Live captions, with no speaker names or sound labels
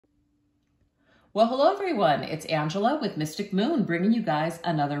Well, hello everyone. It's Angela with Mystic Moon bringing you guys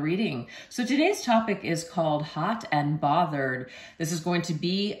another reading. So today's topic is called Hot and Bothered. This is going to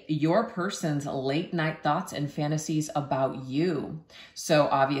be your person's late night thoughts and fantasies about you. So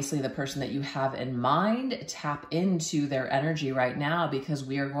obviously the person that you have in mind, tap into their energy right now because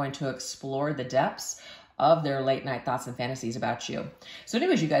we are going to explore the depths of their late night thoughts and fantasies about you. So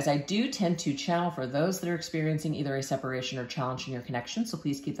anyways, you guys, I do tend to channel for those that are experiencing either a separation or challenge in your connection. So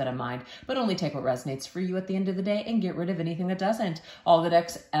please keep that in mind, but only take what resonates for you at the end of the day and get rid of anything that doesn't. All the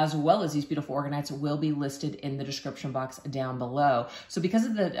decks, as well as these beautiful organites, will be listed in the description box down below. So because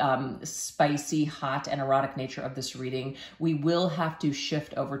of the spicy, hot, and erotic nature of this reading, we will have to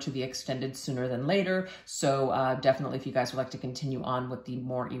shift over to the extended sooner than later. So definitely if you guys would like to continue on with the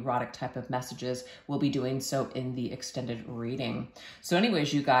more erotic type of messages, we'll be doing so in the extended reading. So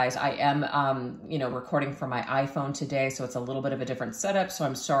anyways, you guys, I am, recording from my iPhone today, so it's a little bit of a different setup. So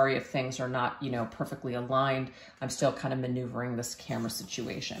I'm sorry if things are not, perfectly aligned. I'm still kind of maneuvering this camera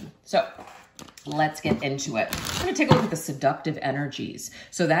situation. So let's get into it. I'm going to take a look at the seductive energies.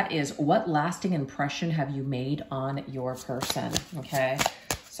 So that is, what lasting impression have you made on your person? Okay.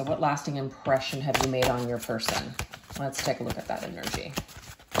 So what lasting impression have you made on your person? Let's take a look at that energy.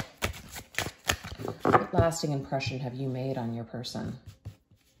 What lasting impression have you made on your person?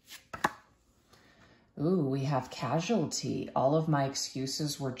 Ooh, we have casualty. All of my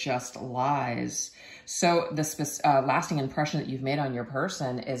excuses were just lies. So the lasting impression that you've made on your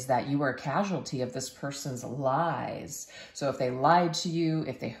person is that you were a casualty of this person's lies. So if they lied to you,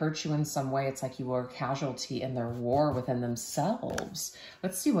 if they hurt you in some way, it's like you were a casualty in their war within themselves.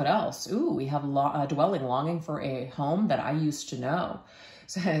 Let's see what else. Ooh, we have dwelling, longing for a home that I used to know.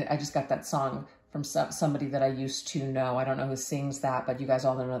 So I just got that song from somebody that I used to know. I don't know who sings that, but you guys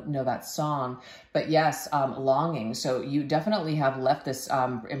all know that song. But yes, longing. So you definitely have left this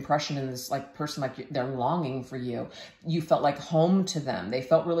impression in this person, like they're longing for you. You felt like home to them. They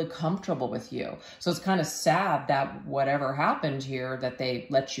felt really comfortable with you. So it's kind of sad that whatever happened here, that they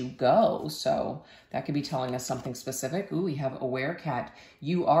let you go. So that could be telling us something specific. Ooh, we have Aware Cat.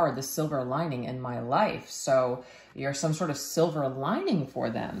 You are the silver lining in my life. So you're some sort of silver lining for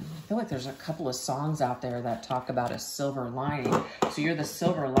them. I feel like there's a couple of songs out there that talk about a silver lining. So you're the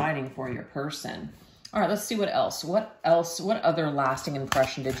silver lining for your person. All right, let's see what else. What other lasting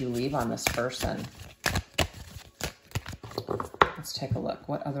impression did you leave on this person? Let's take a look.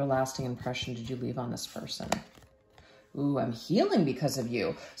 What other lasting impression did you leave on this person? Ooh, I'm healing because of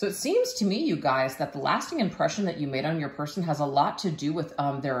you. So it seems to me, you guys, that the lasting impression that you made on your person has a lot to do with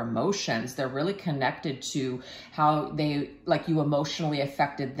their emotions. They're really connected to how you emotionally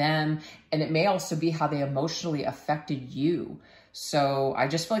affected them. And it may also be how they emotionally affected you. So I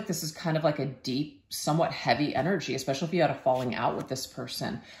just feel like this is kind of like a deep, somewhat heavy energy, especially if you had a falling out with this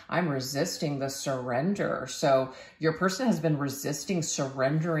person. I'm resisting the surrender. So your person has been resisting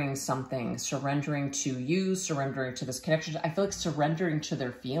surrendering something, surrendering to you, surrendering to this connection. I feel like surrendering to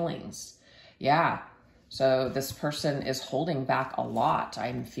their feelings. Yeah. So this person is holding back a lot,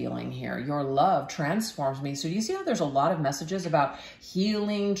 I'm feeling here. Your love transforms me. So do you see how there's a lot of messages about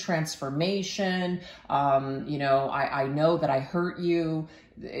healing, transformation? I know that I hurt you.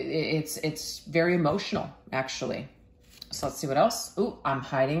 It's very emotional, actually. So let's see what else. Ooh, I'm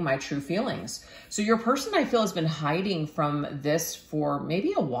hiding my true feelings. So your person, I feel, has been hiding from this for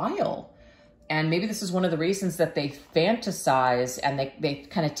maybe a while. And maybe this is one of the reasons that they fantasize and they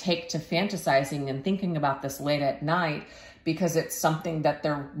kind of take to fantasizing and thinking about this late at night, because it's something that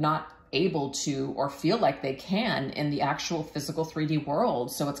they're not able to or feel like they can in the actual physical 3D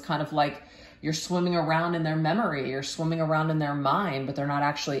world. So it's kind of like you're swimming around in their memory, you're swimming around in their mind, but they're not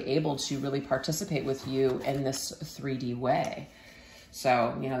actually able to really participate with you in this 3D way.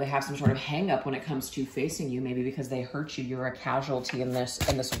 So, they have some sort of hang up when it comes to facing you, maybe because they hurt you. You're a casualty in this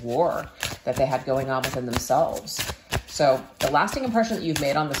war that they had going on within themselves. So the lasting impression that you've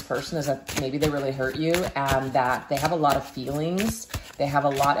made on this person is that maybe they really hurt you and that they have a lot of feelings. They have a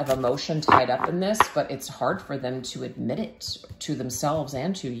lot of emotion tied up in this, but it's hard for them to admit it to themselves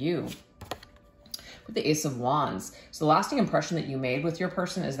and to you. With the Ace of Wands. So the lasting impression that you made with your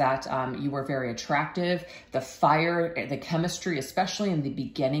person is that you were very attractive. The fire, the chemistry, especially in the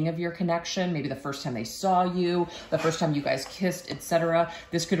beginning of your connection, maybe the first time they saw you, the first time you guys kissed, etc.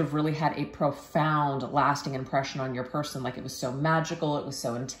 This could have really had a profound lasting impression on your person. Like it was so magical, it was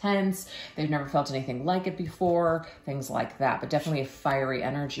so intense. They've never felt anything like it before, things like that, but definitely a fiery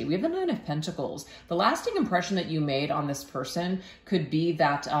energy. We have the Nine of Pentacles. The lasting impression that you made on this person could be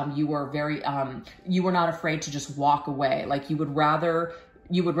that you were very, you were not afraid to just walk away. Like you would rather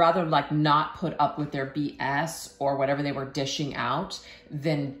you would rather like not put up with their BS or whatever they were dishing out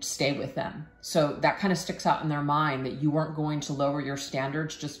than stay with them. So that kind of sticks out in their mind that you weren't going to lower your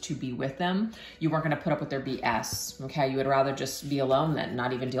standards just to be with them. You weren't going to put up with their BS. Okay. You would rather just be alone than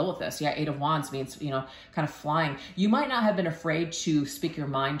not even deal with this. Yeah. 8 of Wands means, you know, kind of flying. You might not have been afraid to speak your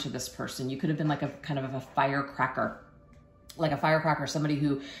mind to this person. You could have been like a kind of a firecracker. Like a firecracker, somebody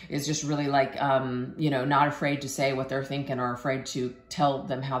who is just really like, you know, not afraid to say what they're thinking or afraid to tell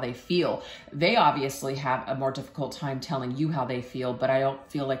them how they feel. They obviously have a more difficult time telling you how they feel, but I don't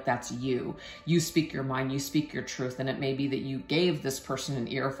feel like that's you. You speak your mind, you speak your truth, and it may be that you gave this person an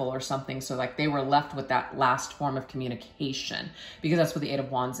earful or something. So like they were left with that last form of communication, because that's what the 8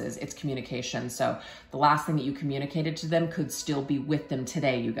 of Wands is. It's communication. So the last thing that you communicated to them could still be with them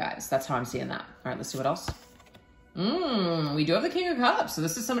today, you guys. That's how I'm seeing that. All right, let's see what else. We do have the King of Cups. So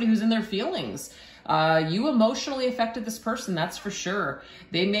this is somebody who's in their feelings. You emotionally affected this person, that's for sure.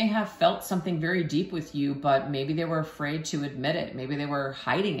 They may have felt something very deep with you, but maybe they were afraid to admit it. Maybe they were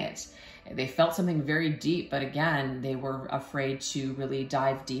hiding it. They felt something very deep, but again, they were afraid to really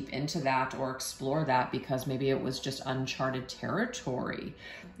dive deep into that or explore that because maybe it was just uncharted territory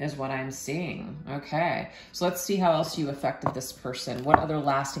is what I'm seeing. Okay, so let's see how else you affected this person. What other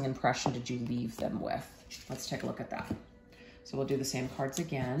lasting impression did you leave them with? Let's take a look at that. So we'll do the same cards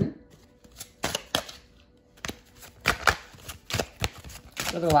again.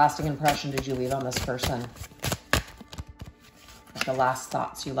 What other lasting impression did you leave on this person? Like the last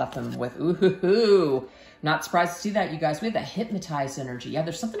thoughts you left them with. Ooh, not surprised to see that, you guys. We have that hypnotized energy. Yeah,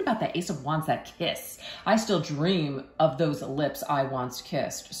 there's something about that Ace of Wands, that kiss. I still dream of those lips I once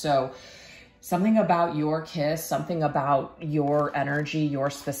kissed. So something about your kiss, something about your energy, your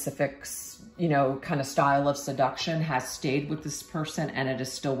specifics, you know, kind of style of seduction has stayed with this person, and it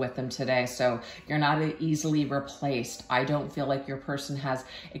is still with them today. So you're not easily replaced. I don't feel like your person has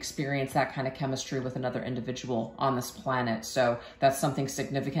experienced that kind of chemistry with another individual on this planet. So that's something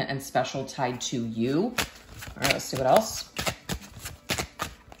significant and special tied to you. All right, let's see what else.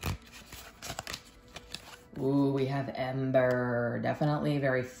 Ooh, we have Ember. Definitely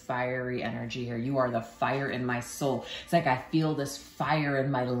very fiery energy here. You are the fire in my soul. It's like I feel this fire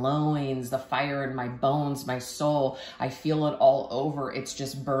in my loins, the fire in my bones, my soul. I feel it all over. It's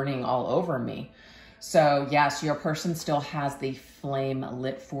just burning all over me. So yes, your person still has the flame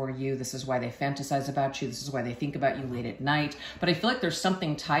lit for you. This is why they fantasize about you. This is why they think about you late at night. But I feel like there's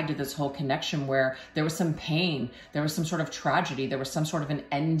something tied to this whole connection where there was some pain, there was some sort of tragedy, there was some sort of an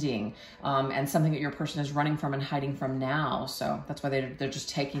ending, and something that your person is running from and hiding from now. So that's why they're just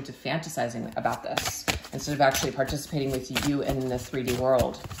taking to fantasizing about this instead of actually participating with you in the 3D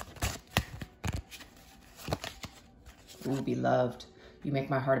world. Ooh, beloved. You make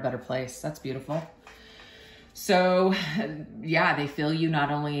my heart a better place. That's beautiful. So yeah, they feel you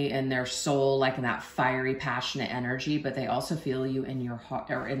not only in their soul, like in that fiery, passionate energy, but they also feel you in your heart,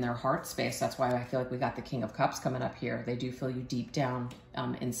 or in their heart space. That's why I feel like we got the King of Cups coming up here. They do feel you deep down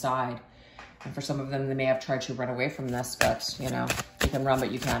inside. And for some of them, they may have tried to run away from this, but you know, you can run,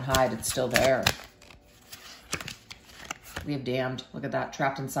 but you can't hide. It's still there. We have Damned. Look at that,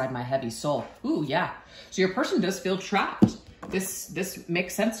 trapped inside my heavy soul. Ooh, yeah. So your person does feel trapped. This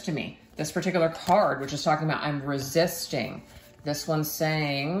makes sense to me. This particular card, which is talking about I'm resisting. This one's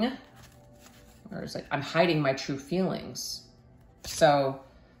saying, or it's like, I'm hiding my true feelings. So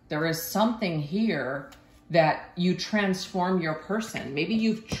there is something here that you transform your person. Maybe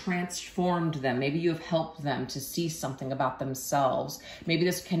you've transformed them. Maybe you've helped them to see something about themselves. Maybe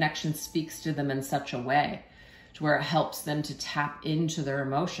this connection speaks to them in such a way to where it helps them to tap into their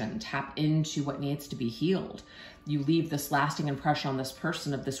emotion, tap into what needs to be healed. You leave this lasting impression on this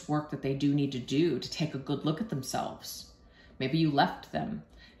person of this work that they do need to do to take a good look at themselves. Maybe you left them,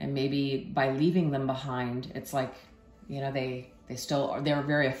 and maybe by leaving them behind, it's like, you know, they're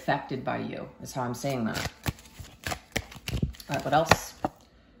very affected by you, is how I'm saying that. All right, what else?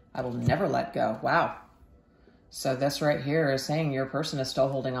 I will never let go. Wow. So this right here is saying your person is still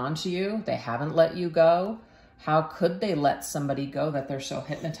holding on to you. They haven't let you go. How could they let somebody go that they're so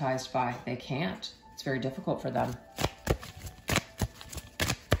hypnotized by? They can't. It's very difficult for them.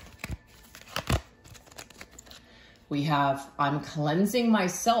 We have, I'm cleansing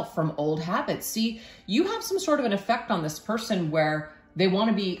myself from old habits. See, you have some sort of an effect on this person where they want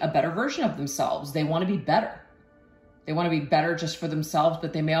to be a better version of themselves. They want to be better. They want to be better just for themselves,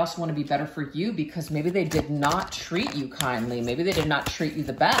 but they may also want to be better for you because maybe they did not treat you kindly. Maybe they did not treat you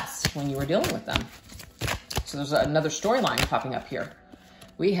the best when you were dealing with them. So there's another storyline popping up here.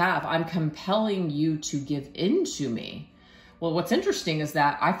 We have, I'm compelling you to give in to me. Well, what's interesting is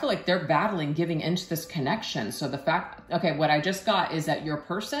that I feel like they're battling giving into this connection. So the fact, okay, what I just got is that your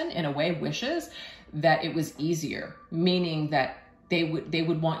person in a way wishes that it was easier, meaning that they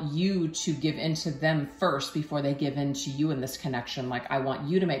would want you to give into them first before they give into you in this connection. Like, I want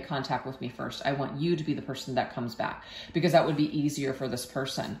you to make contact with me first. I want you to be the person that comes back, because that would be easier for this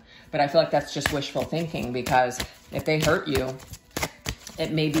person. But I feel like that's just wishful thinking, because if they hurt you,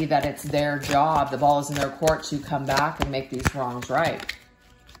 it may be that it's their job, the ball is in their court, to come back and make these wrongs right.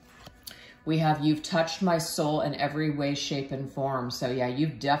 We have, you've touched my soul in every way, shape, and form. So yeah,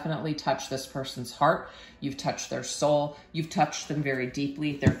 you've definitely touched this person's heart. You've touched their soul. You've touched them very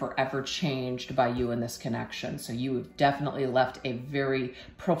deeply. They're forever changed by you in this connection. So you have definitely left a very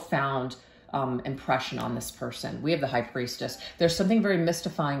profound impression on this person. We have the High Priestess. There's something very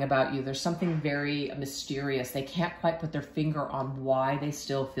mystifying about you. There's something very mysterious. They can't quite put their finger on why they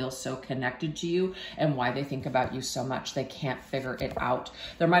still feel so connected to you and why they think about you so much. They can't figure it out.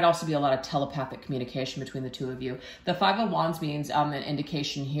 There might also be a lot of telepathic communication between the two of you. The Five of Wands means an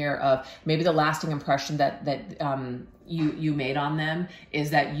indication here of maybe the lasting impression that you made on them is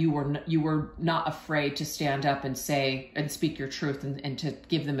that you were not afraid to stand up and say and speak your truth and to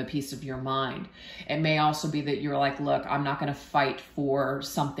give them a piece of your mind. It may also be that you're like, look, I'm not going to fight for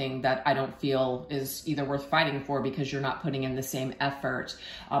something that I don't feel is either worth fighting for because you're not putting in the same effort.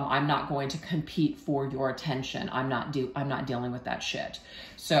 I'm not going to compete for your attention. I'm not dealing with that shit.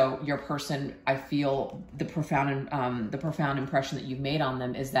 So your person, I feel the profound impression that you've made on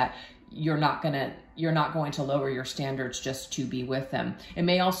them is that you're not going to lower your standards just to be with them. It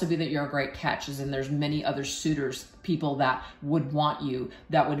may also be that you're a great catch, as in there's many other suitors, people that would want you,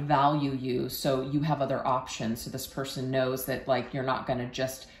 that would value you. So you have other options. So this person knows that, like, you're not going to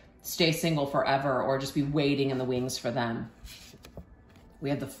just stay single forever or just be waiting in the wings for them. We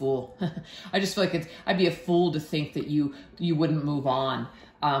have the Fool. I just feel like I'd be a fool to think that you wouldn't move on.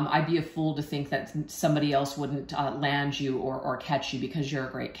 I'd be a fool to think that somebody else wouldn't land you or catch you because you're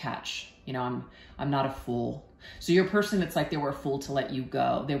a great catch. You know, I'm not a fool. So your person, it's like they were a fool to let you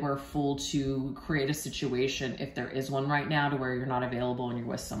go. They were a fool to create a situation, if there is one right now, to where you're not available and you're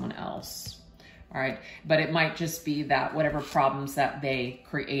with someone else. All right. But it might just be that whatever problems that they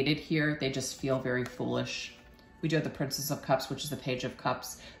created here, they just feel very foolish. We do have the Princess of Cups, which is the Page of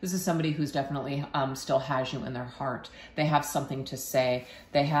Cups. This is somebody who's definitely still has you in their heart. They have something to say.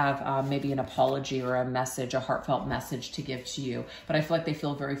 They have maybe an apology or a message, a heartfelt message to give to you. But I feel like they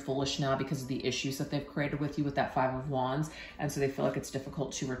feel very foolish now because of the issues that they've created with you with that Five of Wands. And so they feel like it's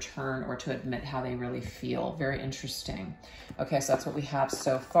difficult to return or to admit how they really feel. Very interesting. Okay, so that's what we have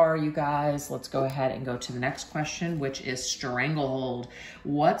so far, you guys. Let's go ahead and go to the next question, which is Stranglehold.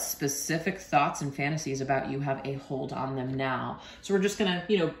 What specific thoughts and fantasies about you have a hold on them now? So we're just gonna,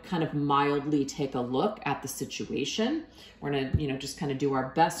 kind of mildly take a look at the situation. We're gonna, just kind of do our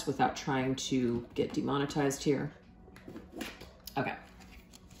best without trying to get demonetized here. Okay.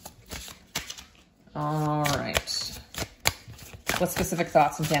 All right. What specific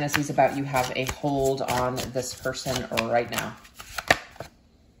thoughts and fantasies about you have a hold on this person right now?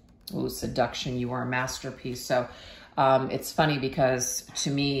 Ooh, seduction. You are a masterpiece. So it's funny because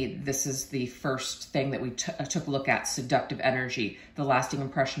to me, this is the first thing that we took a look at, seductive energy, the lasting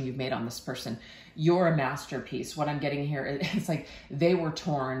impression you've made on this person. You're a masterpiece. What I'm getting here, it's like they were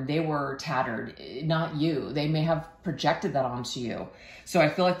torn, they were tattered, not you. They may have projected that onto you. So I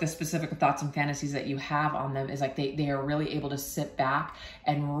feel like the specific thoughts and fantasies that you have on them is like they are really able to sit back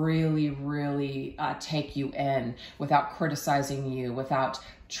and really, really take you in without criticizing you, without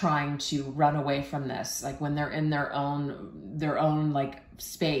trying to run away from this. Like when they're in their own like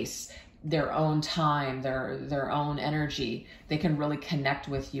space, their own time, their own energy, they can really connect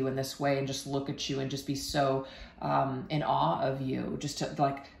with you in this way and just look at you and just be so in awe of you, just to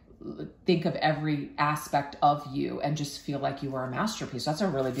like think of every aspect of you and just feel like you are a masterpiece. That's a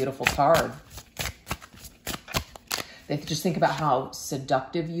really beautiful card. They just think about how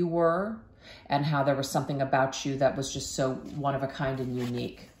seductive you were and how there was something about you that was just so one of a kind and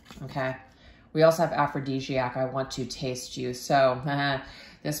unique. Okay. We also have aphrodisiac. I want to taste you. So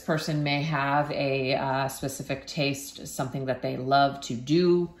this person may have a specific taste, something that they love to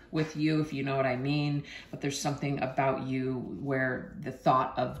do with you, if you know what I mean. But there's something about you where the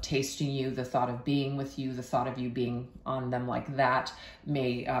thought of tasting you, the thought of being with you, the thought of you being on them like that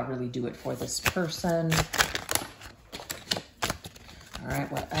may really do it for this person. All right,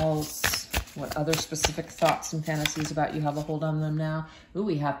 what else? What other specific thoughts and fantasies about you have a hold on them now? Ooh,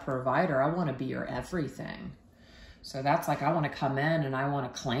 we have provider. I want to be your everything. So that's like, I want to come in and I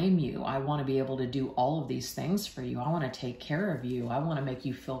want to claim you. I want to be able to do all of these things for you. I want to take care of you. I want to make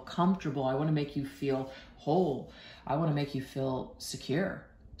you feel comfortable. I want to make you feel whole. I want to make you feel secure.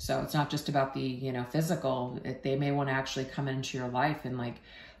 So it's not just about the, you know, physical. They may want to actually come into your life and like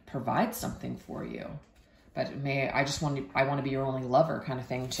provide something for you. But I want to be your only lover kind of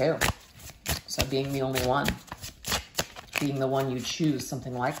thing too. So being the only one. Being the one you choose,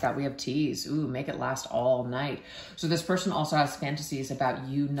 something like that. We have tease. Ooh, make it last all night. So this person also has fantasies about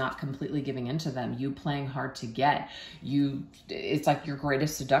you not completely giving into them, you playing hard to get. It's like your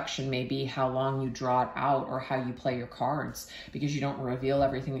greatest seduction may be how long you draw it out or how you play your cards, because you don't reveal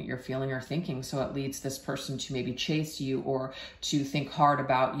everything that you're feeling or thinking. So it leads this person to maybe chase you or to think hard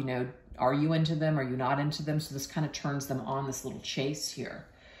about, you know, are you into them? Are you not into them? So this kind of turns them on this little chase here.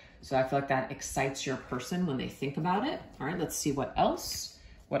 So I feel like that excites your person when they think about it. All right, let's see what else.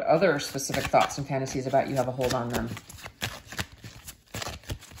 What other specific thoughts and fantasies about you have a hold on them?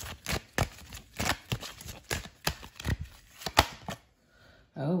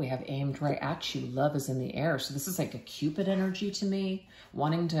 Oh, we have aimed right at you. Love is in the air. So this is like a Cupid energy to me,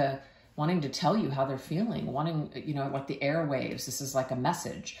 wanting to tell you how they're feeling, wanting, you know, like the airwaves. This is like a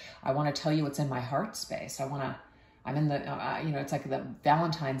message. I want to tell you what's in my heart space. I'm in the, you know, it's like the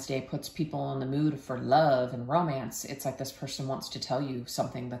Valentine's Day puts people in the mood for love and romance. It's like this person wants to tell you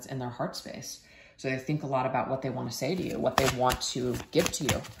something that's in their heart space. So they think a lot about what they want to say to you, what they want to give to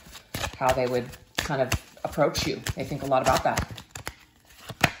you, how they would kind of approach you. They think a lot about that.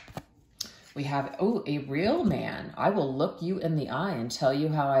 We have, oh, a real man. I will look you in the eye and tell you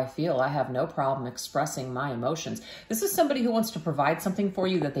how I feel. I have no problem expressing my emotions. This is somebody who wants to provide something for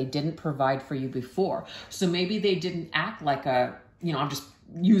you that they didn't provide for you before. So maybe they didn't act like a, you know, I'm just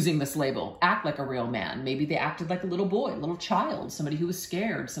using this label, act like a real man. Maybe they acted like a little boy, a little child, somebody who was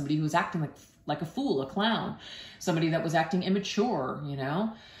scared, somebody who was acting like a fool, a clown, somebody that was acting immature, you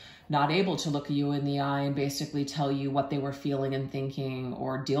know? Not able to look you in the eye and basically tell you what they were feeling and thinking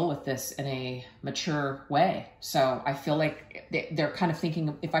or deal with this in a mature way. So I feel like they're kind of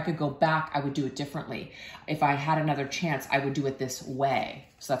thinking, if I could go back, I would do it differently. If I had another chance, I would do it this way.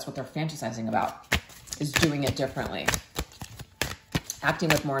 So that's what they're fantasizing about, is doing it differently. Acting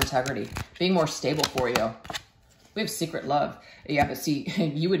with more integrity, being more stable for you. We have secret love. Yeah, but see,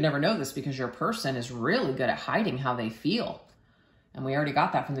 you would never know this because your person is really good at hiding how they feel. And we already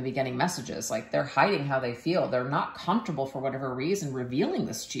got that from the beginning messages. Like, they're hiding how they feel. They're not comfortable for whatever reason revealing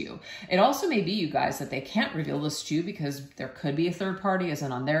this to you. It also may be, you guys, that they can't reveal this to you because there could be a third party, as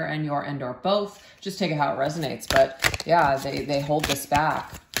in on their end, your end, or both. Just take it how it resonates. But yeah, they hold this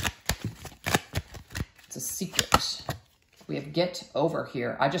back. It's a secret. We have get over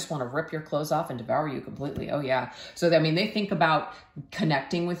here. I just want to rip your clothes off and devour you completely. Oh yeah. So I mean, they think about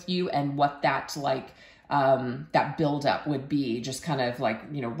connecting with you and what that like, that buildup would be, just kind of like,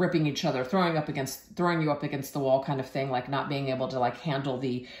 you know, ripping each other, throwing you up against the wall kind of thing, like not being able to like handle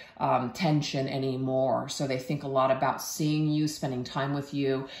the tension anymore. So they think a lot about seeing you, spending time with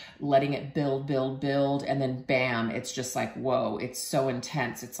you, letting it build, and then bam, it's just like, whoa, it's so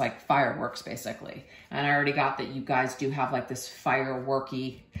intense. It's like fireworks basically. And I already got that you guys do have like this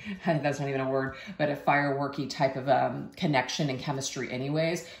fireworky, that's not even a word, but a fireworky type of connection and chemistry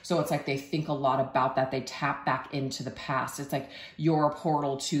anyways. So it's like they think a lot about that. They tap back into the past. It's like you're a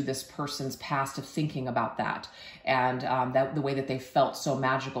portal to this person's past of thinking about that. And that the way that they felt so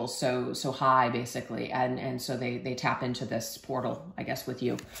magical, so high basically. And so they tap into this portal, I guess, with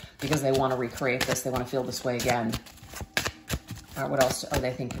you because they want to recreate this. They want to feel this way again. All right, what else are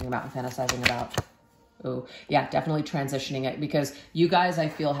they thinking about and fantasizing about? Oh, yeah, definitely transitioning it, because you guys, I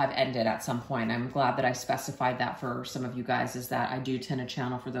feel, have ended at some point. I'm glad that I specified that for some of you guys, is that I do tend to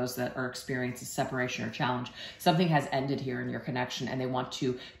channel for those that are experiencing separation or challenge. Something has ended here in your connection and they want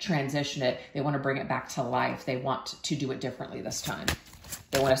to transition it. They want to bring it back to life. They want to do it differently this time.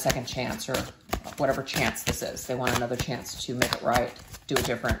 They want a second chance, or whatever chance this is. They want another chance to make it right, do it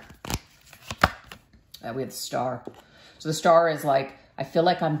different. We have the Star. So the Star is like, I feel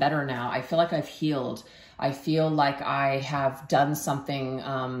like I'm better now. I feel like I've healed. I feel like I have done something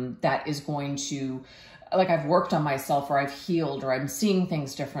that is going to, like I've worked on myself, or I've healed, or I'm seeing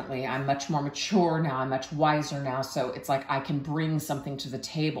things differently. I'm much more mature now. I'm much wiser now. So it's like I can bring something to the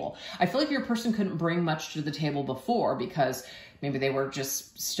table. I feel like your person couldn't bring much to the table before because maybe they were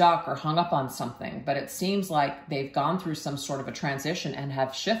just stuck or hung up on something, but it seems like they've gone through some sort of a transition and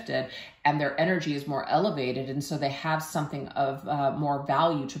have shifted, and their energy is more elevated. And so they have something of more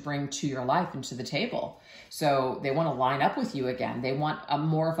value to bring to your life and to the table. So they want to line up with you again. They want a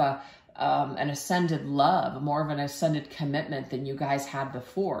more of a, an ascended love, more of an ascended commitment than you guys had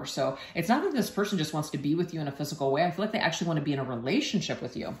before. So it's not that this person just wants to be with you in a physical way. I feel like they actually want to be in a relationship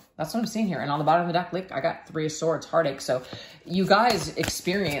with you. That's what I'm seeing here. And on the bottom of the deck, look, I got 3 of Swords, heartache. So you guys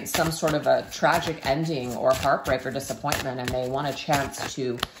experience some sort of a tragic ending or heartbreak or disappointment, and they want a chance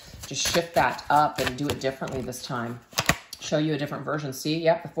to just shift that up and do it differently this time. Show you a different version. See,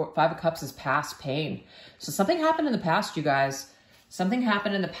 yep, the 5 of Cups is past pain. So something happened in the past, you guys. Something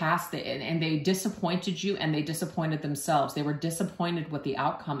happened in the past and they disappointed you and they disappointed themselves. They were disappointed with the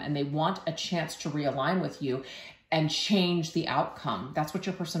outcome and they want a chance to realign with you and change the outcome. That's what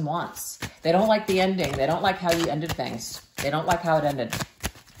your person wants. They don't like the ending. They don't like how you ended things. They don't like how it ended.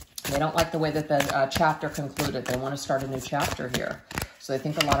 They don't like the way that the chapter concluded. They want to start a new chapter here. So they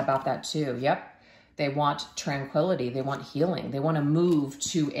think a lot about that too. Yep. They want tranquility. They want healing. They want to move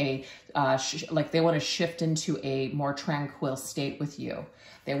to a, they want to shift into a more tranquil state with you.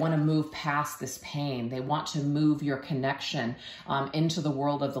 They want to move past this pain. They want to move your connection into the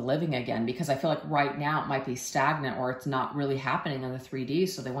world of the living again, because I feel like right now it might be stagnant or it's not really happening in the 3D.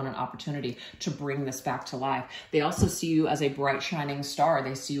 So they want an opportunity to bring this back to life. They also see you as a bright, shining star.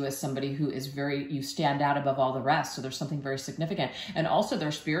 They see you as somebody who is you stand out above all the rest. So there's something very significant. And also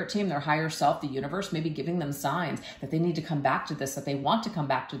their spirit team, their higher self, the universe, maybe giving them signs that they need to come back to this, that they want to come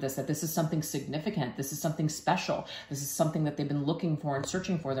back to this, that this is something significant. This is something special. This is something that they've been looking for and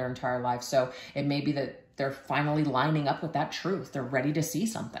searching for their entire life. So it may be that they're finally lining up with that truth. They're ready to see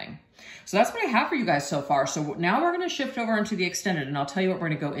something. So that's what I have for you guys so far. So now we're going to shift over into the extended, and I'll tell you what we're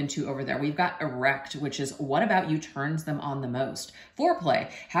going to go into over there. We've got Erect, which is what about you turns them on the most? Foreplay,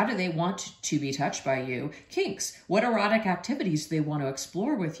 how do they want to be touched by you? Kinks, what erotic activities do they want to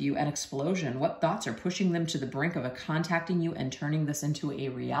explore with you? And Explosion, what thoughts are pushing them to the brink of contacting you and turning this into a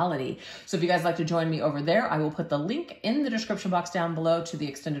reality? So if you guys like to join me over there, I will put the link in the description box down below to the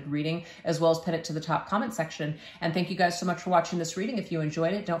extended reading, as well as pin it to the top comment section. And thank you guys so much for watching this reading. If you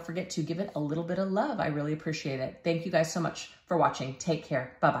enjoyed it, don't forget to give it a little bit of love. I really appreciate it. Thank you guys so much for watching. Take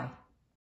care. Bye-bye.